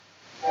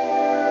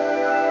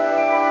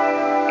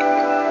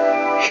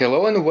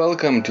Hello and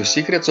welcome to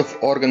Secrets of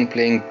Organ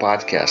Playing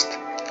podcast.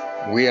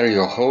 We are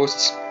your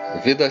hosts,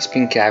 Vidas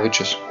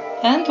Pinkevičius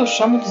and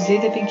Aušra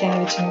Mudzytė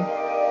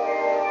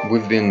Pinkevičienė.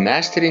 We've been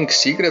mastering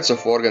secrets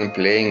of organ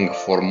playing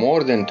for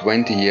more than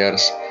 20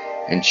 years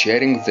and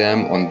sharing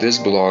them on this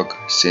blog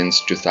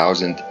since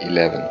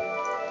 2011.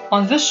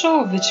 On this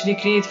show, which we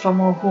create from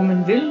our home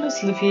in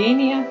Vilnius,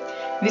 Lithuania,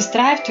 we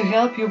strive to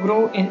help you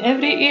grow in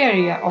every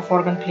area of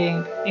organ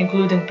playing,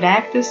 including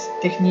practice,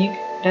 technique,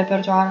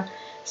 repertoire,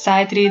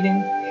 sight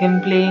reading, hymn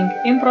playing,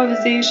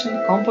 improvisation,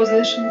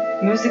 composition,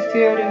 music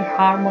theory,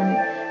 harmony,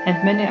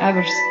 and many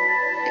others.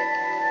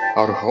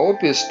 Our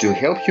hope is to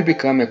help you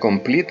become a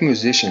complete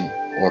musician,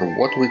 or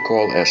what we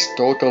call as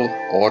total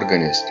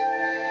organist,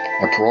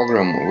 a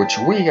program which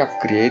we have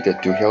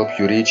created to help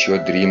you reach your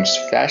dreams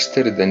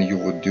faster than you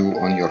would do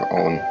on your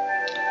own.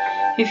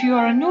 If you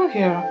are new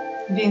here,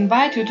 we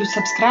invite you to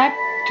subscribe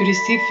to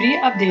receive free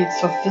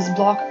updates of this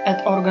blog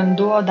at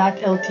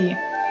organduo.lt.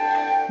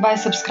 By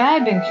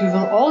subscribing, you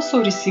will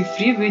also receive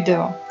free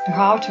video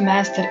how to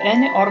master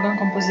any organ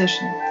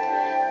composition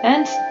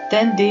and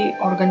 10-day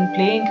organ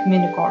playing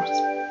mini course.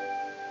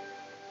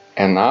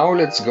 And now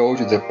let's go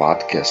to the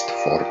podcast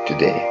for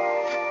today.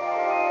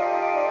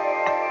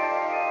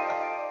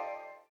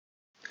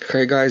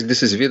 Hi guys,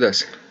 this is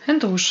Vidas.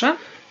 And Aušra.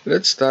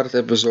 Let's start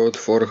episode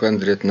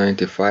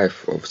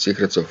 495 of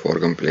Secrets of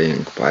Organ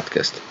Playing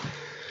podcast.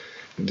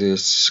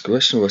 This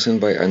question was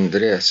sent by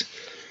Andres,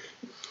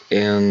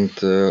 and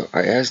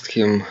I asked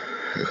him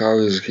how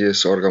is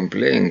his organ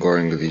playing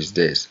going these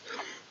days.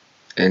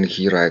 And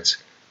he writes,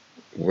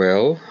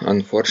 well,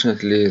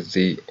 unfortunately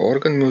the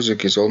organ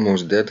music is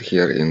almost dead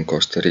here in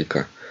Costa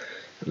Rica.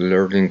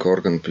 Learning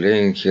organ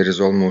playing here is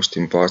almost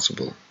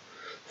impossible.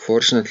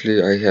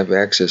 Fortunately, I have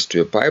access to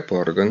a pipe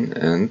organ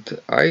and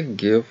I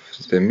give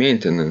the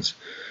maintenance,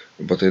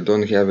 but I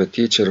don't have a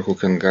teacher who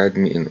can guide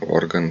me in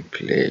organ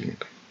playing.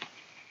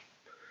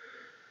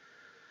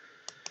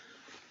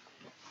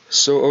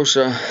 So,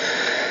 Aušra,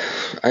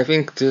 I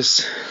think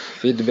this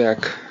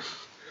feedback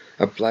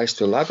applies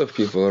to a lot of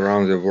people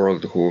around the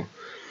world who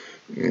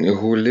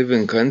live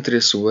in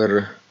countries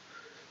where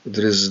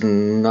there is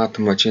not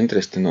much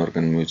interest in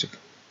organ music.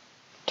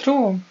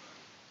 True.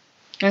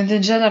 And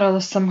in general,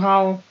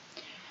 somehow,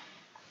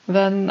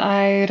 when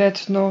I read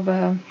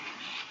the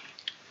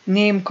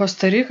name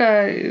Costa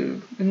Rica,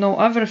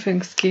 other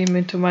things came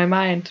into my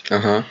mind.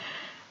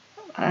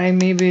 I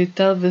maybe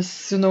tell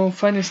this,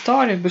 funny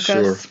story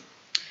because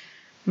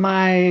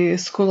my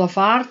School of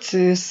Art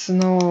is,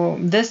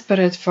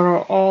 desperate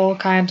for all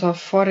kind of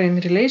foreign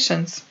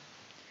relations.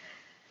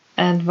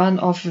 And one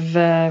of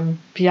the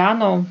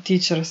piano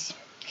teachers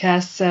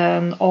has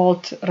an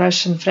old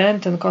Russian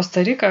friend in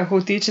Costa Rica who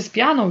teaches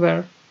piano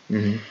there.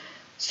 Mm-hmm.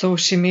 So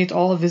she made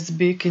all this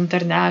big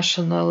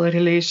international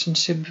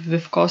relationship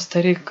with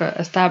Costa Rica,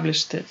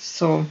 established it.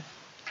 So,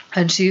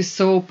 and she's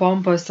so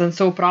pompous and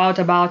so proud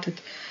about it.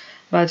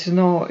 But,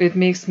 it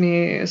makes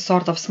me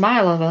sort of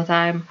smile all the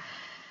time.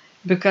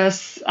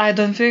 Because I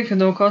don't think,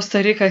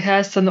 Costa Rica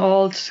has an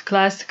old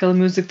classical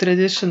music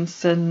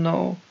traditions and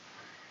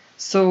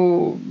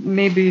So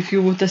maybe if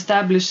you would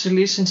establish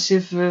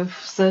relationship with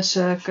such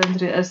a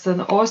country as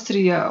an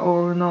Austria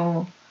or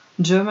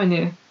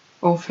Germany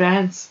or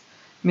France,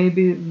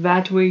 maybe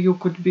that way you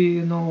could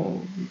be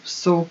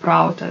so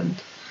proud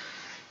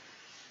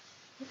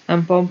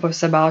and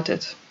pompous about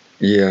it.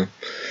 Yeah.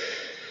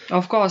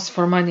 Of course,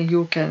 for money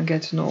you can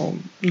get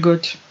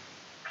good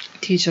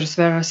teachers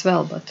there as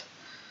well,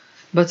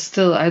 but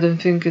still I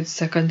don't think it's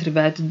a country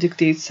that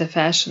dictates a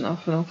fashion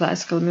of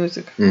classical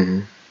music.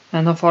 Mm-hmm.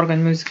 And of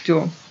organ music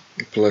too.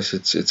 Plus,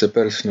 it's a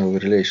personal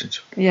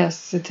relationship.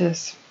 Yes, it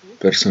is.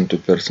 Person to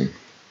person.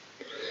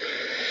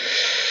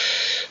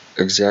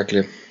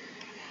 Exactly.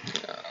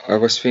 I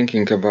was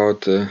thinking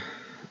about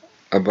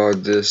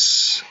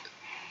this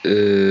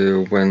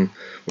when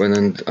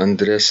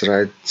Andres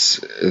writes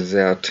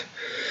that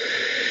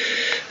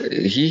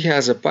he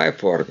has a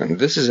pipe organ.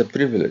 This is a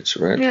privilege,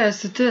 right?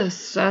 Yes, it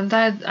is, and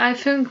I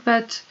think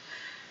that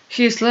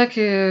he's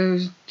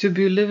lucky to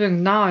be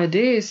living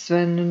nowadays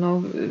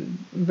when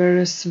there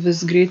is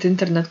this great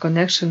internet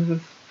connection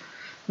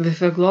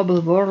with a global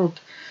world.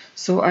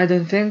 So I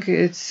don't think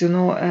it's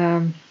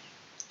a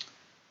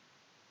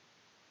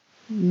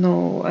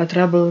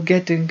trouble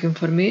getting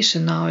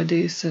information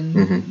nowadays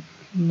and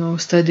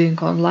studying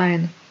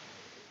online.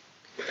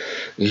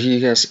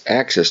 He has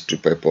access to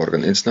pipe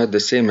organ. It's not the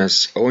same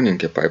as owning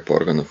a pipe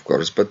organ, of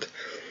course, but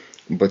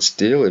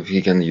still, if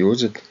he can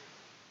use it.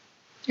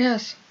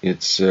 Yes.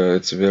 It's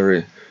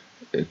very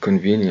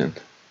convenient.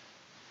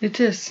 It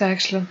is,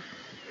 actually.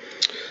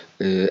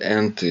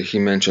 And he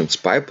mentions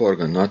pipe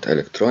organ, not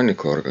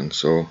electronic organ.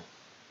 So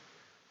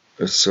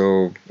I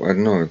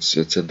don't know.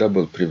 It's a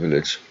double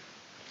privilege.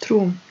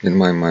 True. In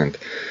my mind.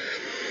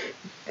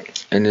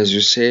 And as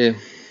you say,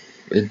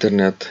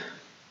 internet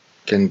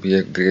can be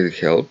a great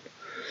help.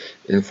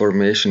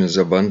 Information is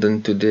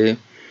abundant today,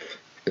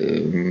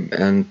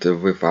 and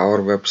with our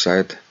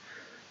website,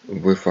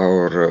 with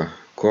our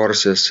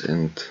courses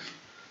and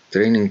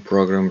training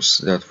programs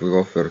that we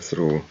offer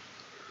through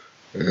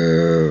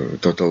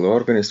Total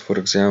Organist, for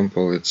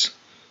example,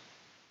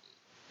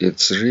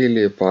 it's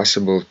really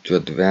possible to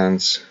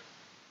advance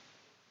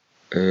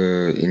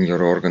in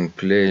your organ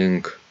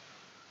playing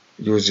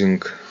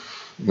using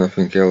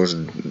nothing else,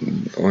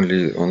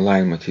 only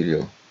online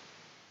material.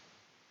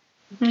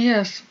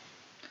 Yes.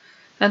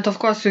 And of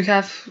course, you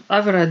have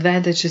other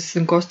advantages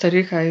in Costa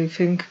Rica. I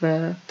think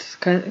that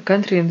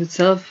country in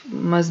itself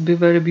must be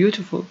very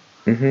beautiful.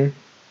 Mm-hmm.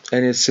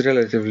 And it's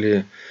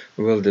relatively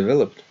well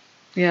developed.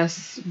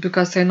 Yes,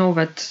 because I know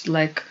that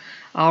like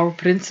our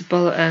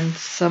principal and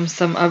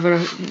some other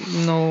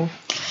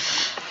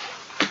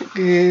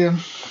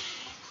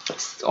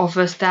of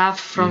the staff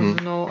from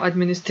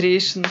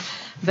administration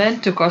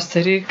went to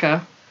Costa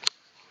Rica,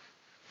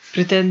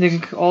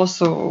 pretending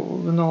also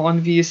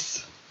on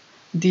these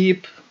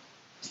deep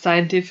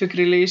scientific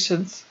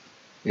relations.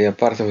 Yeah,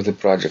 part of the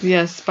project.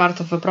 Yes, part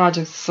of the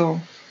project.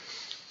 So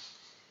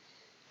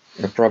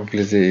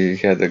probably they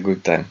had a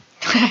good time.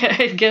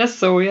 I guess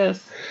so.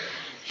 Yes,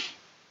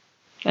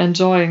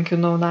 enjoying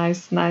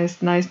nice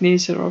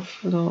nature of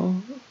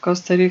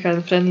Costa Rica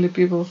and friendly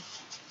people.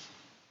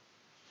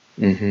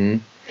 Mm-hmm.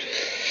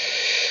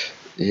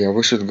 Yeah,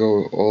 we should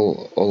go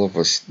all of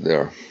us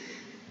there.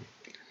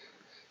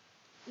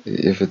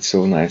 If it's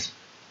so nice.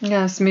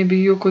 Yes, maybe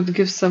you could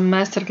give some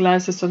master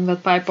classes on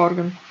that pipe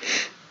organ.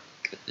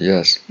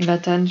 Yes.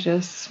 That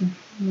Andres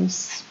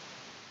was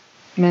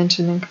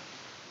mentioning.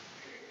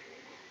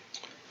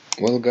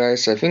 Well,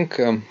 guys, I think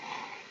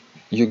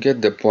you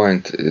get the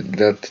point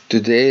that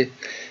today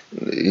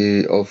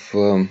of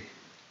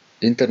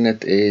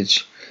internet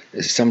age,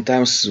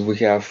 sometimes we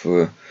have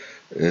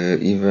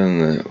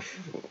even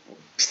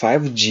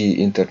 5G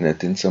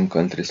internet in some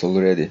countries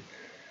already.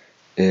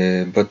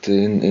 But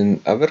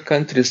in other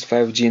countries,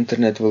 5G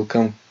internet will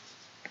come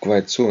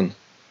quite soon.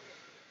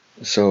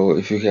 So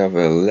if you have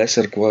a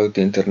lesser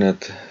quality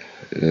internet,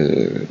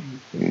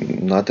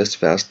 not as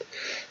fast,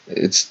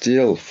 it's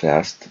still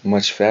fast,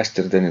 much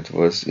faster than it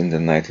was in the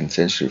 19th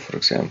century, for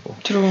example.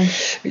 True.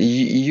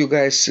 You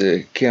guys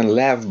can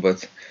laugh,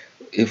 but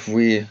if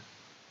we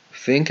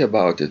think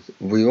about it,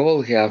 we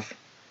all have,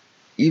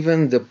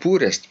 even the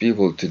poorest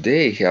people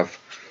today have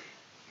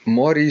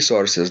more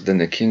resources than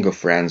the King of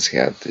France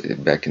had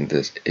back in the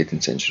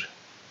 18th century.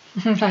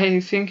 I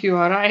think you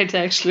are right,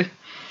 actually.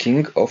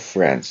 King of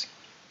France.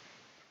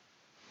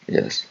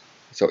 Yes.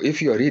 So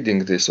if you are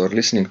reading this or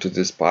listening to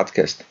this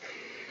podcast,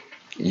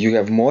 you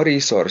have more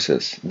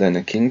resources than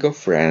a King of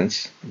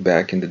France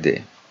back in the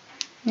day.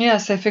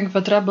 Yes, I think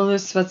the trouble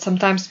is that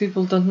sometimes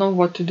people don't know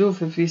what to do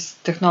with these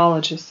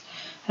technologies,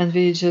 and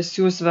we just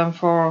use them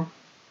for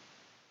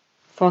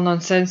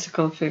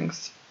nonsensical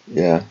things.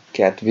 Yeah,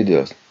 cat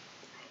videos.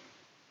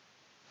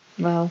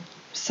 Well,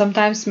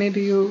 sometimes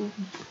maybe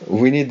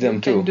we need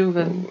them can too. Do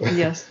them.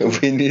 Yes.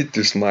 We need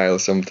to smile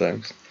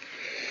sometimes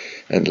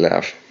and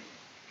laugh.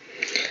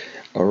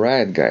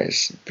 Alright,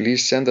 guys,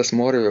 please send us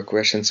more of your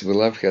questions. We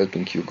love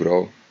helping you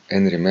grow.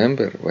 And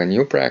remember, when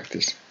you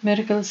practice,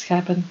 miracles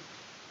happen.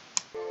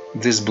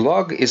 This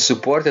blog is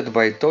supported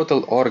by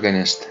Total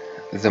Organist,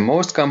 the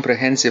most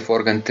comprehensive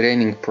organ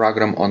training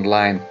program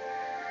online,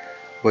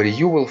 where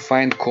you will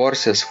find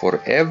courses for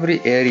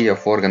every area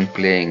of organ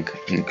playing,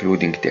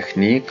 including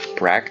technique,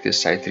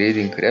 practice, sight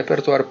reading,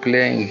 repertoire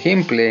playing,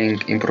 hymn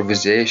playing,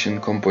 improvisation,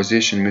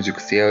 composition, music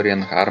theory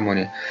and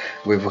harmony,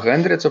 with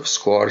hundreds of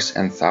scores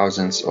and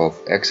thousands of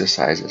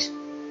exercises.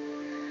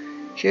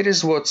 Here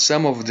is what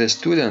some of the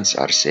students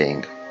are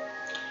saying.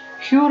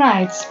 Hugh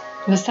writes,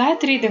 "The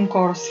sight reading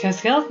course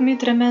has helped me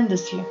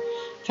tremendously.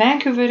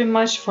 Thank you very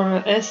much for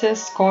your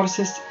SS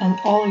courses and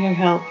all your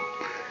help."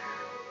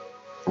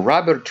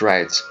 Robert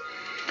writes,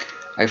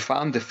 "I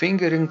found the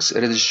fingerings,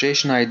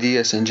 registration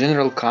ideas and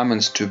general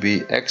comments to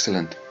be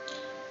excellent."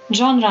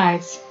 John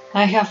writes,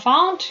 "I have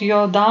found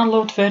your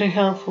download very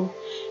helpful.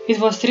 It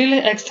was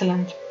really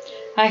excellent.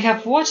 I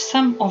have watched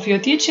some of your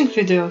teaching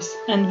videos,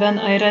 and when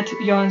I read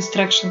your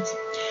instructions,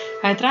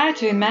 I tried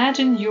to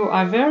imagine you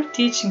are there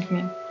teaching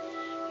me.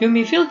 You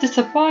may feel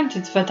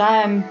disappointed that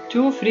I am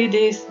 2-3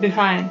 days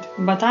behind,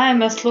 but I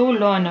am a slow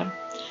learner,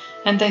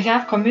 and I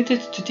have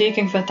committed to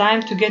taking the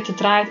time to get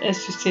it right, as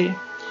you say.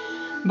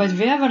 But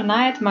the other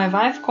night my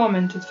wife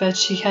commented that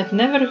she had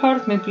never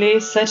heard me play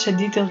such a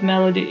detailed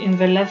melody in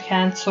the left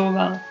hand so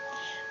well.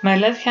 My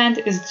left hand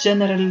is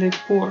generally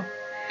poor."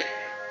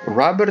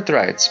 Robert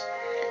writes,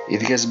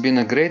 "It has been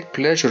a great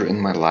pleasure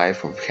in my life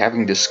of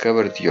having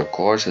discovered your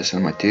courses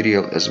and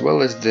material as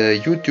well as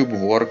the YouTube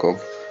work of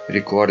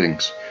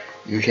recordings.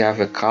 You have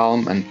a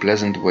calm and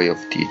pleasant way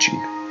of teaching."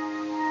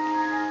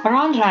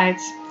 Ron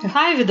writes,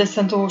 "Hi Vidas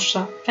and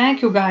Ausra,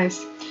 thank you guys.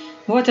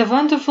 What a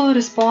wonderful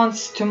response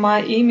to my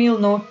email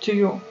note to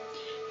you.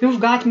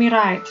 You've got me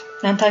right,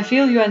 and I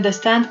feel you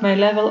understand my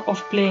level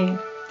of playing.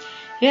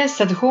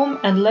 Yes, at home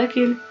and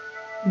lucky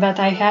that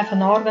I have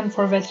an organ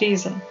for that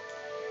reason.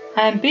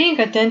 I am paying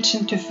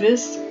attention to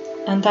this,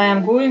 and I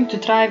am going to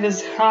try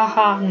this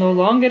haha no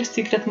longer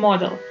secret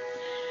model.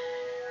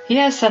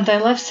 Yes, and I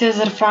love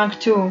César Franck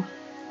too.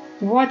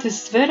 What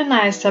is very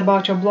nice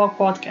about your blog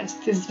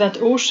podcast is that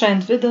Ausra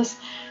and Vidas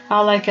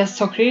are like a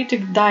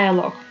Socratic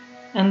dialogue,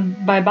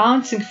 and by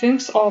bouncing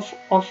things off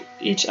of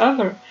each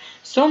other,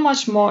 so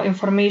much more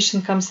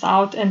information comes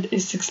out and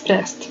is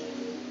expressed.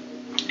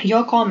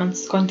 Your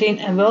comments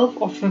contain a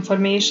wealth of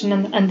information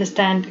and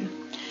understanding.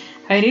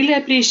 I really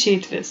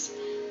appreciate this.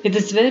 It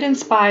is very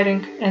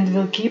inspiring and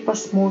will keep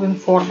us moving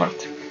forward.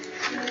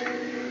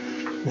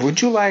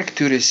 Would you like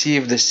to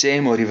receive the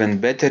same or even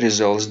better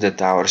results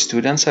that our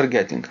students are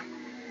getting?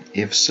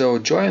 If so,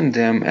 join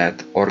them at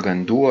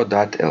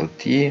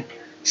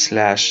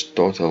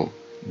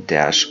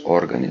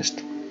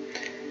organduo.lt/total-organist.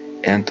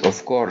 And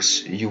of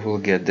course, you will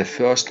get the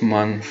first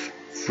month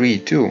free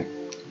too.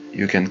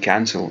 You can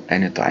cancel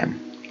anytime.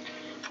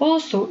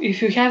 Also,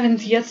 if you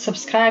haven't yet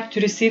subscribed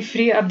to receive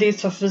free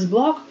updates of this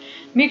blog,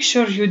 make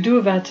sure you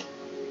do that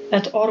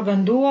at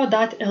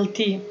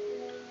organduo.lt.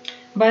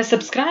 By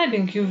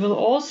subscribing, you will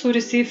also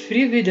receive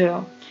free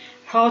video,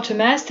 how to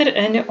master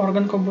any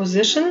organ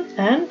composition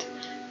and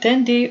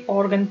 10-day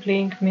organ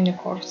playing mini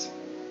course.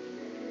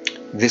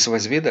 This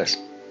was Vidas.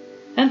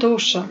 And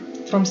Ausra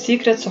from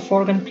Secrets of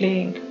Organ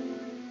Playing.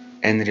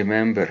 And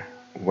remember,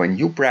 when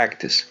you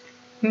practice,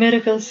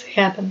 miracles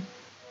happen.